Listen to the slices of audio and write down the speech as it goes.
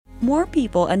More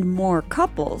people and more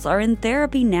couples are in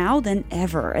therapy now than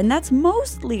ever, and that's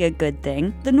mostly a good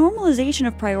thing. The normalization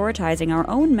of prioritizing our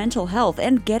own mental health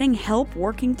and getting help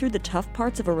working through the tough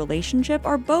parts of a relationship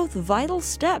are both vital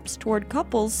steps toward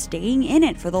couples staying in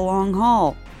it for the long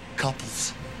haul.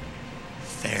 Couples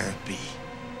therapy.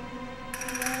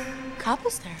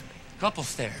 Couples therapy.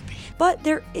 Couples therapy. But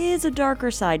there is a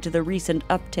darker side to the recent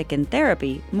uptick in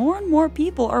therapy. More and more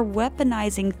people are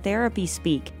weaponizing therapy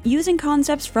speak, using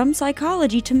concepts from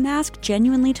psychology to mask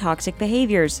genuinely toxic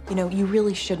behaviors. You know, you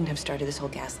really shouldn't have started this whole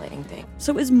gaslighting thing.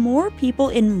 So is more people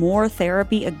in more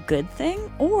therapy a good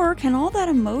thing? Or can all that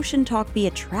emotion talk be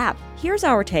a trap? Here's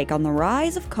our take on the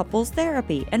rise of couples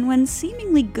therapy and when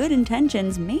seemingly good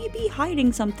intentions may be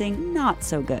hiding something not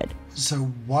so good. So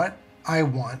what I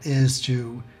want is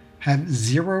to have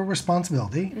zero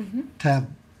responsibility, to have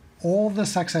all the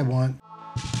sex I want.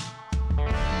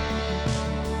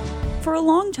 For a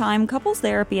long time, couples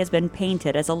therapy has been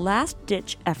painted as a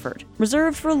last-ditch effort,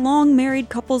 reserved for long married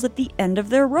couples at the end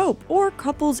of their rope, or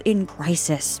couples in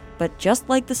crisis. But just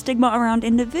like the stigma around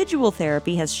individual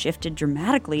therapy has shifted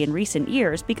dramatically in recent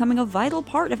years, becoming a vital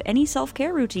part of any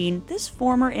self-care routine, this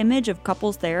former image of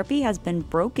couples therapy has been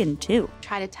broken too.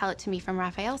 Try to tell it to me from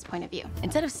Raphael's point of view.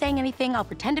 Instead of saying anything, I'll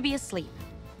pretend to be asleep.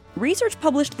 Research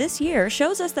published this year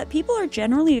shows us that people are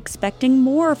generally expecting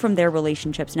more from their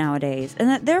relationships nowadays, and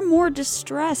that they're more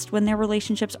distressed when their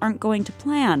relationships aren't going to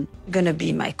plan. You're going to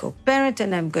be my co-parent,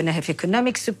 and I'm going to have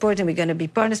economic support, and we're going to be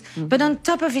partners. But on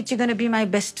top of it, you're going to be my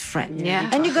best friend. Yeah.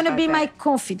 And you're going to be my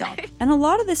confidant. And a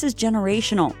lot of this is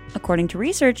generational. According to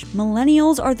research,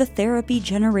 millennials are the therapy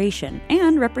generation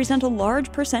and represent a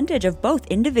large percentage of both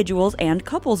individuals and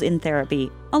couples in therapy.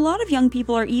 A lot of young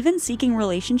people are even seeking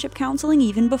relationship counseling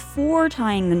even before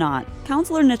tying the knot.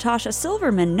 Counselor Natasha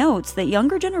Silverman notes that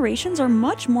younger generations are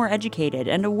much more educated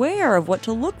and aware of what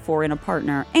to look for in a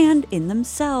partner and in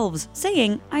themselves,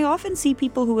 saying, "I often see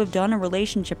people who have done a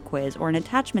relationship quiz or an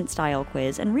attachment style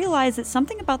quiz and realize that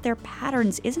something about their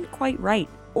patterns isn't quite right."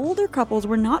 Older couples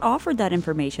were not offered that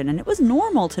information, and it was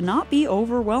normal to not be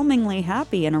overwhelmingly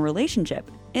happy in a relationship.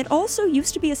 It also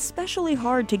used to be especially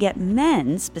hard to get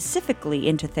men specifically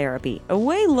into therapy. A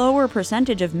way lower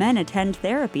percentage of men attend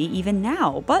therapy even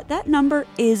now, but that number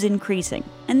is increasing.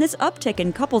 And this uptick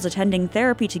in couples attending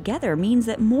therapy together means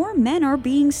that more men are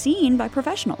being seen by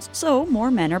professionals. So more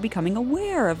men are becoming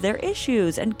aware of their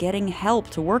issues and getting help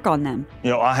to work on them.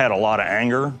 You know, I had a lot of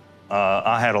anger.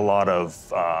 I had a lot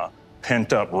of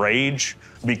pent-up rage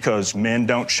because men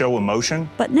don't show emotion.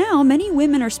 But now many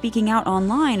women are speaking out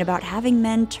online about having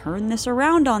men turn this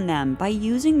around on them by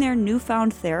using their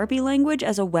newfound therapy language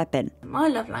as a weapon. My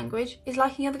love language is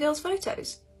liking other girls'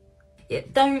 photos. Yeah,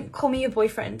 don't call me your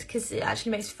boyfriend because it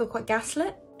actually makes me feel quite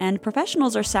gaslit. And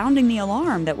professionals are sounding the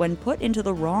alarm that when put into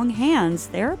the wrong hands,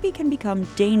 therapy can become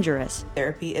dangerous.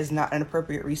 Therapy is not an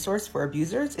appropriate resource for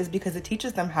abusers is because it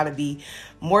teaches them how to be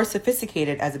more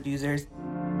sophisticated as abusers.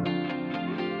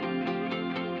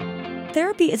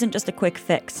 Therapy isn't just a quick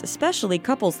fix, especially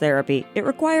couples therapy. It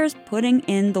requires putting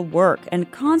in the work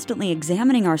and constantly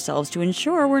examining ourselves to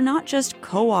ensure we're not just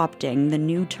co-opting the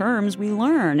new terms we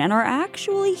learn and are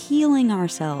actually healing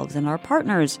ourselves and our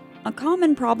partners. A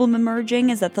common problem emerging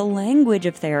is that the language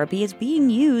of therapy is being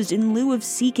used in lieu of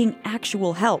seeking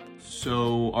actual help.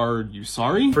 So, are you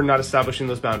sorry? For not establishing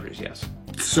those boundaries, yes.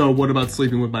 So what about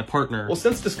sleeping with my partner? Well,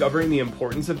 since discovering the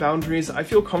importance of boundaries, I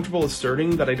feel comfortable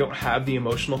asserting that I don't have the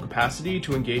emotional capacity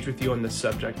to engage with you on this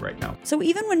subject right now. So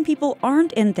even when people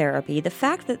aren't in therapy, the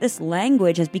fact that this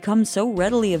language has become so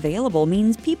readily available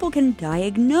means people can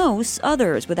diagnose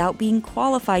others without being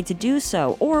qualified to do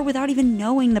so, or without even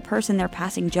knowing the person they're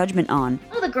passing judgment on.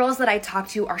 All the girls that I talk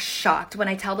to are shocked when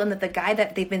I tell them that the guy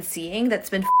that they've been seeing that's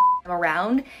been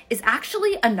around is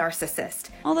actually a narcissist.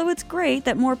 Although it's great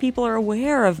that more people are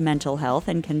aware of mental health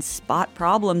and can spot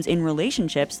problems in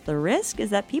relationships, the risk is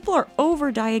that people are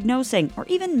overdiagnosing or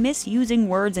even misusing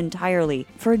words entirely.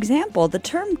 For example, the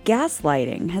term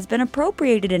gaslighting has been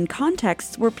appropriated in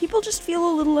contexts where people just feel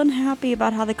a little unhappy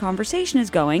about how the conversation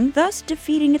is going, thus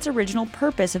defeating its original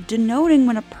purpose of denoting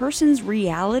when a person's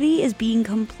reality is being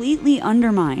completely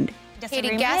undermined. Katie,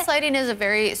 gaslighting is a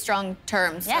very strong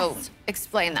term, so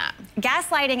explain that.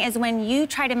 Gaslighting is when you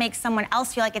try to make someone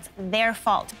else feel like it's their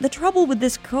fault. The trouble with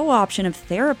this co-option of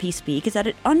therapy speak is that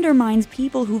it undermines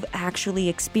people who've actually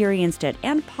experienced it,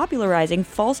 and popularizing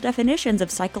false definitions of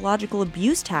psychological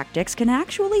abuse tactics can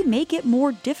actually make it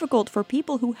more difficult for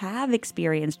people who have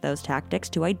experienced those tactics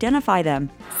to identify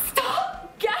them.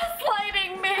 Stop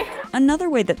gaslighting me! Another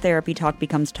way that therapy talk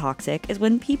becomes toxic is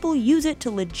when people use it to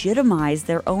legitimize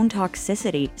their own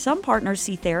toxicity. Some partners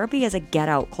see therapy as a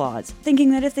get-out clause,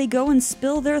 thinking that if they go and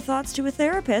spill their thoughts to a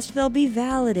therapist, they'll be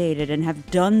validated and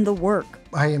have done the work.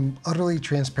 I am utterly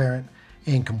transparent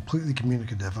and completely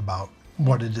communicative about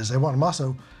what it is I want. I'm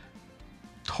also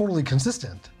totally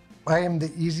consistent. I am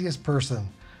the easiest person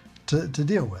to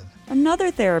deal with.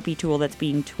 Another therapy tool that's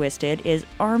being twisted is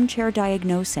armchair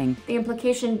diagnosing. The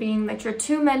implication being that you're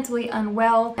too mentally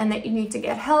unwell and that you need to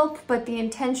get help, but the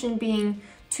intention being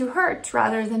to hurt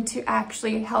rather than to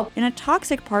actually help. In a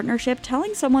toxic partnership,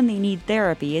 telling someone they need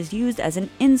therapy is used as an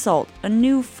insult, a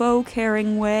new faux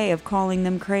caring way of calling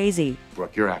them crazy.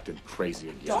 Brooke, you're acting crazy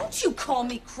again. Don't you call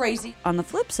me crazy. On the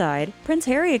flip side, Prince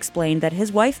Harry explained that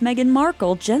his wife Meghan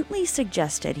Markle gently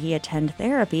suggested he attend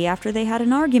therapy after they had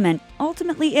an argument.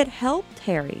 Ultimately, it helped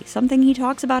Harry, something he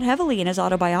talks about heavily in his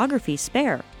autobiography,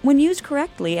 Spare. When used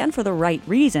correctly and for the right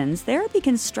reasons, therapy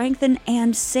can strengthen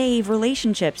and save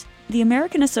relationships. The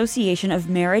American Association of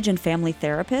Marriage and Family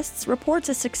Therapists reports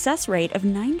a success rate of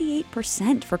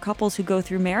 98% for couples who go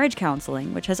through marriage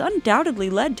counseling, which has undoubtedly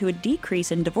led to a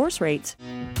decrease in divorce rates.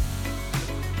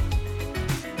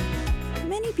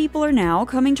 Many people are now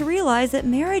coming to realize that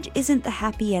marriage isn't the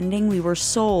happy ending we were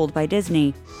sold by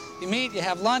Disney. You meet, you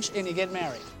have lunch, and you get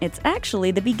married. It's actually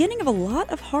the beginning of a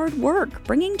lot of hard work.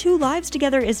 Bringing two lives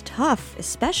together is tough,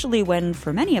 especially when,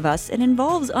 for many of us, it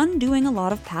involves undoing a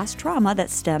lot of past trauma that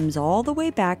stems all the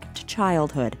way back to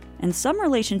childhood. And some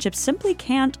relationships simply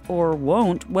can't or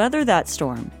won't weather that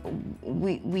storm.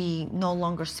 We no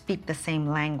longer speak the same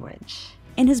language.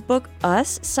 In his book,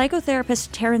 Us, psychotherapist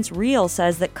Terrence Real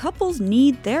says that couples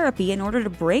need therapy in order to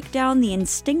break down the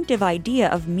instinctive idea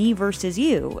of me versus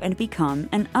you and become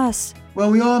an us.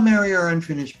 Well, we all marry our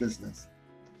unfinished business.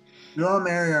 We all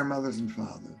marry our mothers and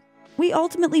fathers. We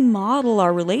ultimately model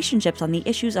our relationships on the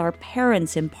issues our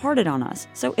parents imparted on us,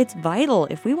 so it's vital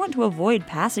if we want to avoid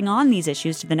passing on these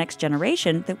issues to the next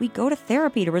generation that we go to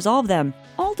therapy to resolve them.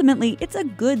 Ultimately, it's a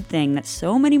good thing that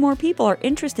so many more people are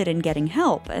interested in getting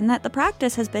help and that the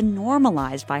practice has been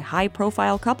normalized by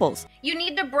high-profile couples. You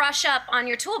need to brush up on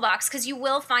your toolbox because you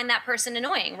will find that person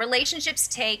annoying. Relationships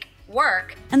take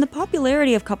work. And the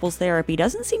popularity of couples therapy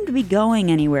doesn't seem to be going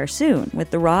anywhere soon, with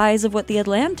the rise of what The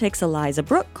Atlantic's Eliza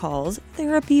Brooke calls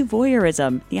therapy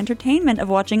voyeurism, the entertainment of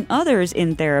watching others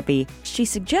in therapy. She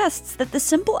suggests that the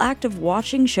simple act of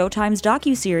watching Showtime's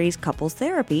docuseries Couples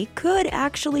Therapy could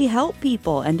actually help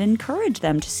people and encourage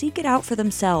them to seek it out for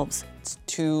themselves. It's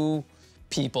two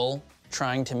people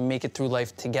trying to make it through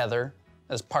life together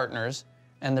as partners,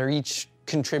 and they're each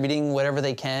contributing whatever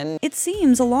they can. It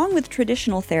seems, along with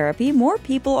traditional therapy, more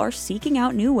people are seeking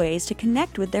out new ways to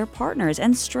connect with their partners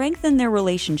and strengthen their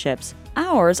relationships.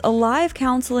 Ours, a live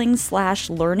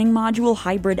counseling/learning module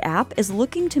hybrid app, is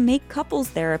looking to make couples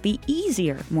therapy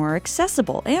easier, more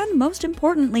accessible, and most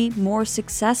importantly, more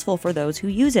successful for those who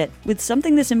use it. With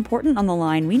something this important on the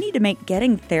line, we need to make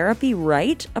getting therapy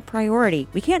right a priority.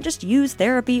 We can't just use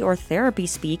therapy or therapy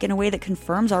speak in a way that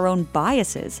confirms our own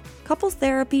biases. Couples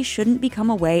therapy shouldn't become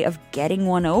a way of getting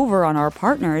one over on our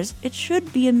partners. It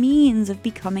should be a means of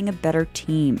becoming a better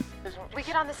team. We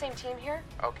get on the same team here?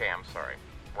 Okay, I'm sorry.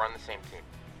 We're on the same team.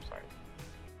 Sorry.